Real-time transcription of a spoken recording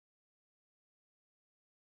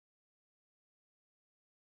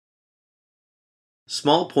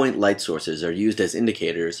Small point light sources are used as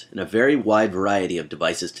indicators in a very wide variety of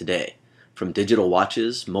devices today, from digital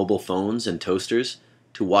watches, mobile phones, and toasters,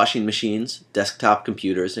 to washing machines, desktop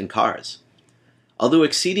computers, and cars. Although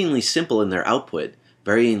exceedingly simple in their output,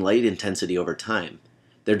 varying light intensity over time,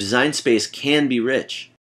 their design space can be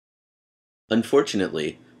rich.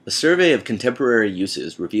 Unfortunately, a survey of contemporary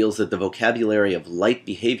uses reveals that the vocabulary of light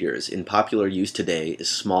behaviors in popular use today is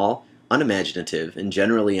small, unimaginative, and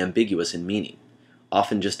generally ambiguous in meaning,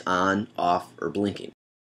 often just on, off, or blinking.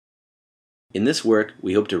 In this work,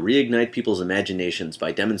 we hope to reignite people's imaginations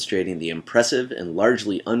by demonstrating the impressive and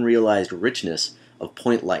largely unrealized richness of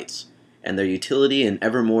point lights, and their utility in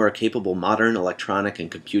ever more capable modern electronic and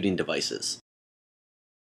computing devices.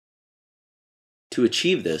 To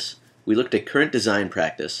achieve this, we looked at current design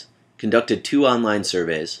practice, conducted 2 online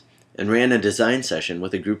surveys, and ran a design session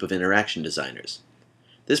with a group of interaction designers.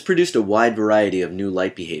 This produced a wide variety of new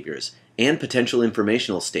light behaviors and potential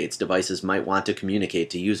informational states devices might want to communicate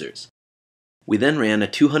to users. We then ran a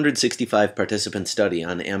 265-participant study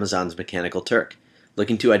on Amazon's Mechanical Turk,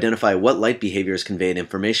 looking to identify what light behaviors conveyed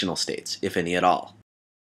informational states, if any at all.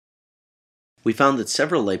 We found that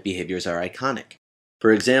several light behaviors are iconic.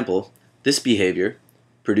 For example, this behavior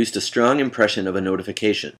produced a strong impression of a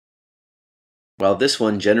notification, while this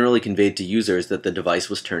one generally conveyed to users that the device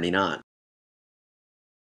was turning on.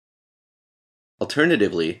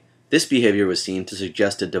 Alternatively, this behavior was seen to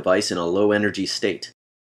suggest a device in a low-energy state.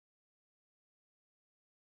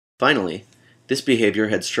 Finally, this behavior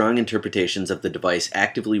had strong interpretations of the device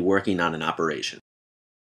actively working on an operation.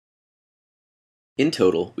 In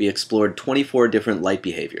total, we explored 24 different light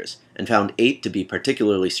behaviors and found 8 to be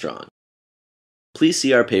particularly strong. Please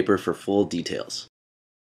see our paper for full details.